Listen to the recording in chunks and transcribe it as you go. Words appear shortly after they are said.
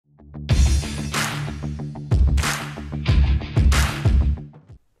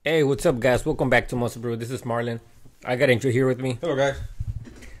Hey, what's up, guys? Welcome back to MuscleBrew. This is Marlon. I got Andrei here with me. Hello, guys.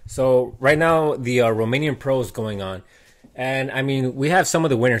 So right now the Romanian Pro is going on, and I mean we have some of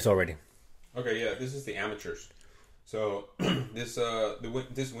the winners already. Okay, yeah, this is the amateurs. So this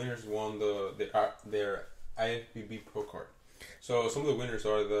winners won their IFBB Pro card. So some of the winners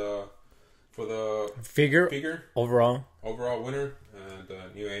are for the Figure overall winner and the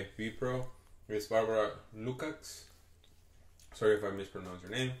new IFBB Pro is Barbara Lukacs. Sorry if I mispronounced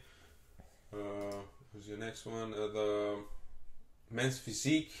your name. Who's the next one? The men's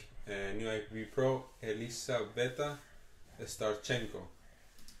physique and new IFBB Pro Elisaveta Starchenko.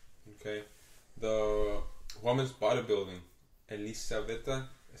 Okay. The women's bodybuilding Elisaveta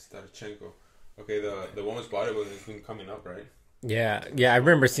Starchenko. Okay, the women's bodybuilding has been coming up, right? Yeah. I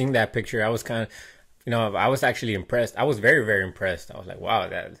remember seeing that picture. I was kind of, I was actually impressed. I was very, very impressed. I was like, wow,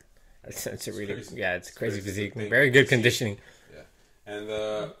 that's a really, crazy. Yeah, it's crazy physique. Thing. Very good conditioning. Yeah. And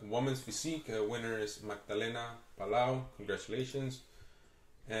the women's physique winner is Magdalena Palau. Congratulations.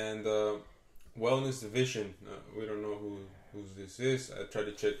 And wellness division. We don't know who this is. I tried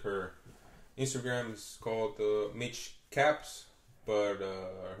to check her Instagram. It's called Mitch Caps, but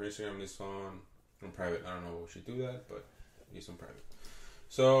her Instagram is on private. I don't know if she do that, but it's on private.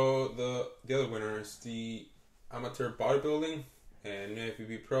 So the other winner is the amateur bodybuilding and new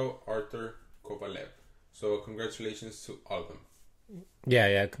FBB Pro Arthur Kovalev. So congratulations to all of them.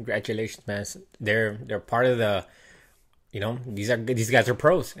 Yeah, congratulations, man. They're part of the, these guys are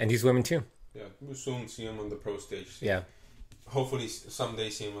pros, and these women too. Yeah, we'll soon see them on the pro stage. Yeah. Hopefully someday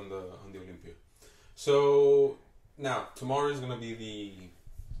see him on the Olympia. So now tomorrow is gonna be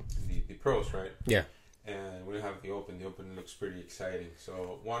the pros, right? Yeah. And we have the Open. The Open looks pretty exciting.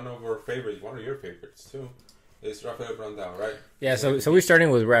 So one of your favorites too, is Rafael Brandao, right? Yeah. So we're starting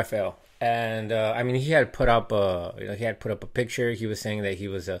with Rafael, and I mean he had put up a a picture. He was saying that he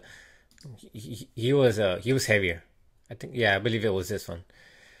was he was heavier. I believe it was this one.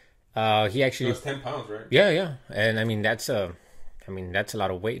 He actually it was 10 pounds, right? Yeah, and I mean that's a lot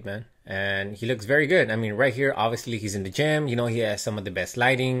of weight, man. And he looks very good. I mean, right here, obviously he's in the gym. He has some of the best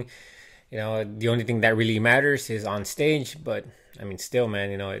lighting. The only thing that really matters is on stage. But I mean, still, man,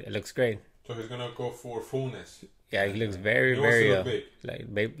 it looks great. So he's gonna go for fullness. Yeah, he looks very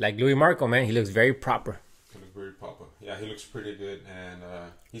big. like Louis Marco, man. He looks very proper. He looks very proper. Yeah, he looks pretty good, and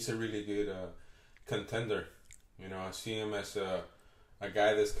he's a really good contender. I see him as a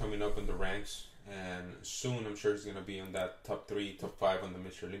guy that's coming up in the ranks, and soon I'm sure he's gonna be in that top 3, top 5 on the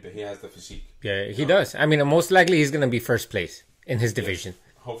Mr. Olympia. He has the physique. Yeah, he does. I mean, most likely he's gonna be first place in his division.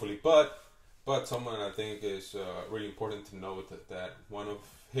 Yeah, hopefully, but someone I think is really important to note that one of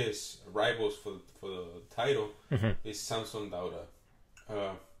his rivals for the title is Samson Dauda.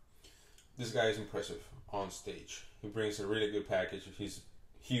 This guy is impressive on stage. He brings a really good package. He's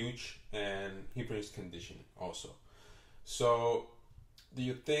huge, and he brings conditioning also. So, do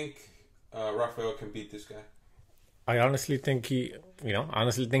you think Rafael can beat this guy? I honestly think he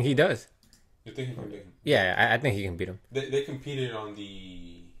does. You think he can beat him? Yeah, I think he can beat him. They competed on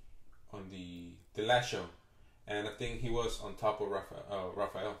the last show, and I think he was on top of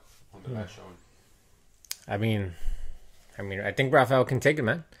Rafael on the last show. I mean, I think Rafael can take it,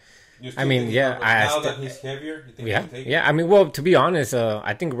 man. Now that he's heavier, you think he can take it? Yeah. I mean, well, to be honest,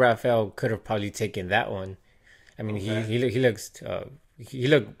 I think Rafael could have probably taken that one. I mean, okay. he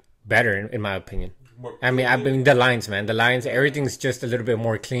looked better in my opinion. I mean the lines, man, everything's just a little bit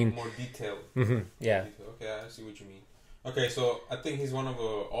more clean, more detailed. Yeah. Okay, I see what you mean. Okay, so I think he's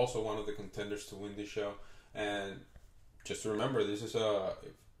also one of the contenders to win this show, and just to remember, this is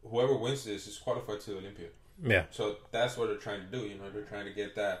whoever wins this is qualified to the Olympia. Yeah. So that's what they're trying to do. They're trying to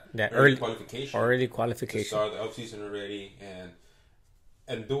get that early qualification. To start the off season already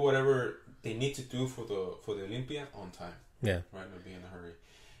and do whatever they need to do for the Olympia on time. Yeah. Right, not be in a hurry.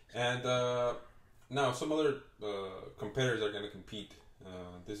 And now some other competitors are going to compete.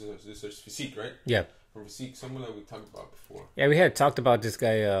 This is physique, right? Yeah. From physique, someone that we talked about before. Yeah, we had talked about this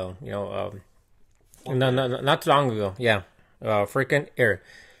guy. Not too long ago. Yeah, Furkan.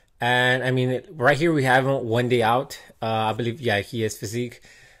 And I mean, right here we have him 1 day out. I believe, he is physique.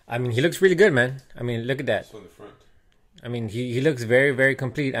 I mean, he looks really good, man. I mean, look at that. So in the front. I mean, he looks very, very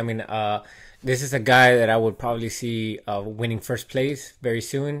complete. I mean, this is a guy that I would probably see winning first place very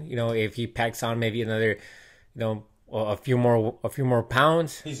soon. If he packs on maybe another, a few more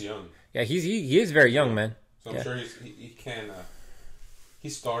pounds. He's young. Yeah, he is very young, man. So I'm sure he can.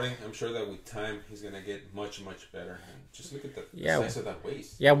 He's starting. I'm sure that with time he's gonna get much better. And just look at the size of that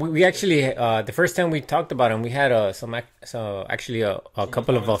waist. Yeah, we actually the first time we talked about him, we had a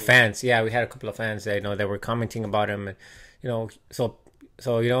couple of fans. Yeah, we had a couple of fans that that were commenting about him, and so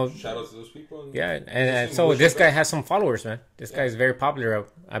So, you know, shout out to those people. Yeah, and so this guy has some followers, man. This guy is very popular,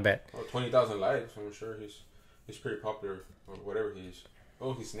 I bet. Oh, 20,000 likes. I'm sure he's pretty popular or whatever he is.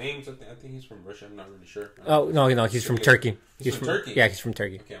 Oh, his name's I think he's from Russia. I'm not really sure. Oh no, he's from Turkey. He's from Turkey. Yeah, he's from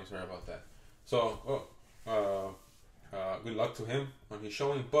Turkey. Okay, I'm sorry about that. So, good luck to him on his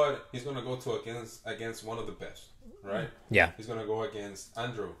showing, but he's gonna go against one of the best, right? Yeah. He's gonna go against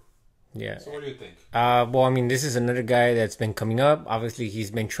Andrei. Yeah. So what do you think? Well, I mean, this is another guy that's been coming up. Obviously, he's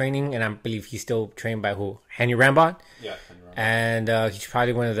been training, and I believe he's still trained by who? Henry Rambot. Yeah, and he's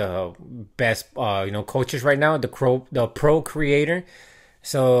probably one of the best, coaches right now. The pro creator.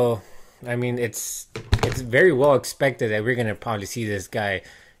 So, I mean, it's very well expected that we're gonna probably see this guy,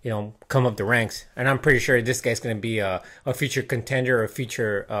 come up the ranks, and I'm pretty sure this guy's gonna be a future contender or a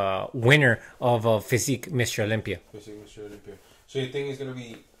future winner of Physique Mr. Olympia. Physique Mr. Olympia. So you think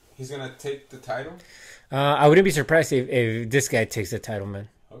he's gonna take the title? I wouldn't be surprised if this guy takes the title, man.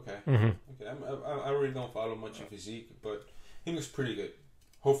 Okay. Mm-hmm. Okay. I really don't follow much in physique, but he looks pretty good.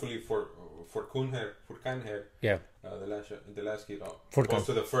 Hopefully for Furkan here. Yeah. The last kid Furkan goes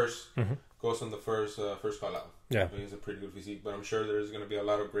to the first. Mm-hmm. Goes on the first call out. Yeah. He has a pretty good physique, but I'm sure there's gonna be a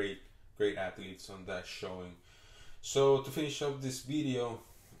lot of great athletes on that showing. So to finish up this video.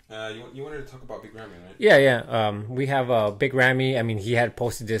 You wanted to talk about Big Ramy, right? Yeah. We have Big Ramy. I mean, he had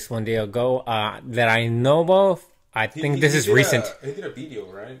posted this one day ago. That I know of. I think this is recent. He did a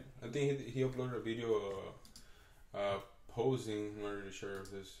video, right? I think he uploaded a video posing. I'm not really sure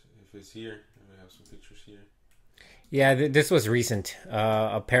if it's here. We have some pictures here. Yeah, this was recent.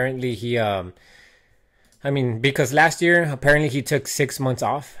 Apparently he, because last year apparently he took 6 months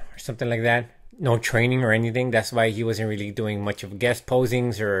off or something like that. No training or anything. That's why he wasn't really doing much of guest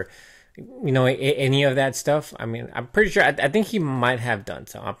posings or, any of that stuff. I mean, I'm pretty sure. I think he might have done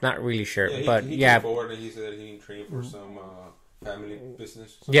so. I'm not really sure. Yeah, he came forward and he said he didn't train for some family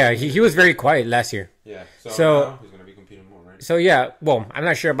business. Yeah, he was very quiet last year. Yeah, so now he's going to be competing more, right? So, yeah, well, I'm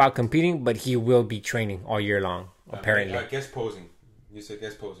not sure about competing, but he will be training all year long, apparently. Guest posing. You said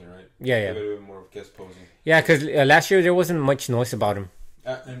guest posing, right? Yeah. A little bit more of guest posing. Yeah, because last year there wasn't much noise about him.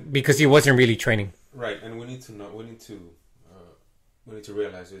 Because he wasn't really training. Right, and we need to know. We need to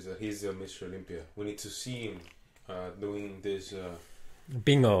realize is that he's a Mr. Olympia. We need to see him doing this.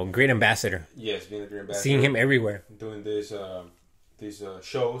 Being a great ambassador. Yes, being a great ambassador. Seeing him everywhere. Doing these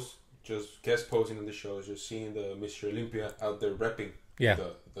shows, just guest posing on the shows, just seeing the Mr. Olympia out there repping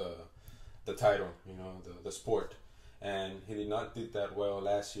the title, the sport. And he did not did that well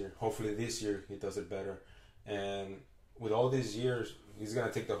last year. Hopefully this year he does it better. And with all these years, he's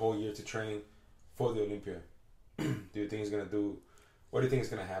gonna take the whole year to train for the Olympia. Do you think he's gonna do? What do you think is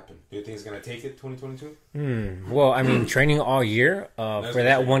gonna happen? Do you think he's gonna take it 2022? Well, I mean, training all year for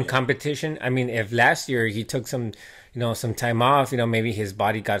that one competition. I mean, if last year he took some time off, maybe his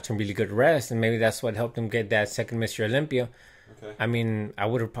body got some really good rest, and maybe that's what helped him get that second Mr. Olympia. Okay. I mean, I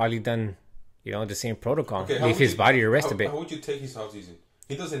would have probably done, the same protocol. Okay, leave his body to rest a bit. How would you take his off season?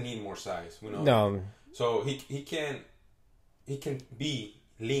 He doesn't need more size. No. So he can be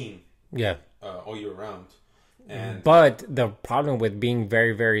lean. Yeah. All year round. But the problem with being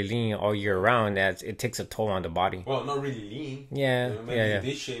very, very lean all year round is it takes a toll on the body. Well, not really lean. Yeah. Maybe in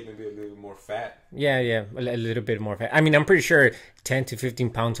this shape, maybe a little bit more fat. Yeah. A little bit more fat. I mean, I'm pretty sure 10 to 15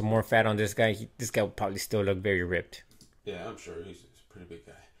 pounds of more fat on this guy. This guy will probably still look very ripped. Yeah, I'm sure he's a pretty big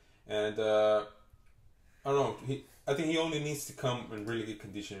guy. And I don't know. I think he only needs to come in really good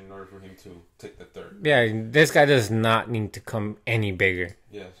condition in order for him to take the third. Yeah, this guy does not need to come any bigger.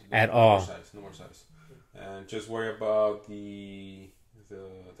 Yes, at all. No more size. And just worry about the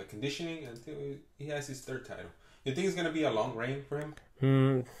conditioning until he has his third title. You think it's gonna be a long reign for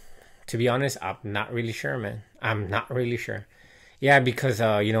him? To be honest, I'm not really sure, man. I'm not really sure. Yeah, because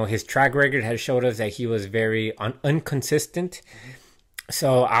his track record has showed us that he was very inconsistent. Mm-hmm.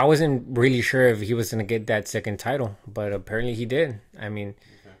 So I wasn't really sure if he was going to get that second title, but apparently he did. I mean,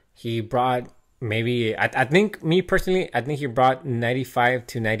 he brought maybe, I think, me personally, I think he brought 95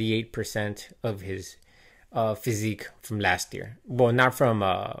 to 98% of his physique from last year. Well, not from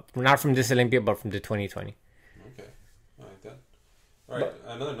this Olympia, but from the 2020. Okay, I like that. All right,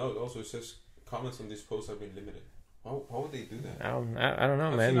 another note also, it says comments on this post have been limited. Why would they do that? I don't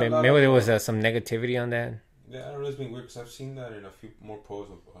know, man. Maybe there was some negativity on that. Yeah, I don't know. It's been weird because I've seen that in a few more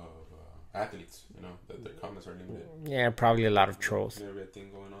posts of athletes. That their comments are limited. Yeah, probably a lot of trolls. Maybe a thing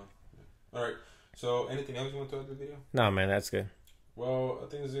going on. Yeah. All right. So, anything else you want to add to the video? No, man, that's good. Well, I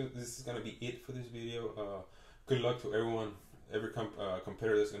think this is gonna be it for this video. Good luck to everyone. Every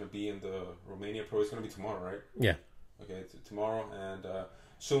competitor that's gonna be in the Romania Pro. It's gonna be tomorrow, right? Yeah. Okay, tomorrow, and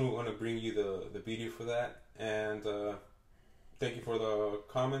soon we're gonna bring you the video for that. And Thank you for the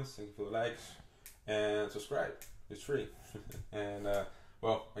comments. Thank you for the likes. And subscribe. It's free. And,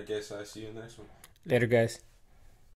 well, I guess I see you in the next one. Later, guys.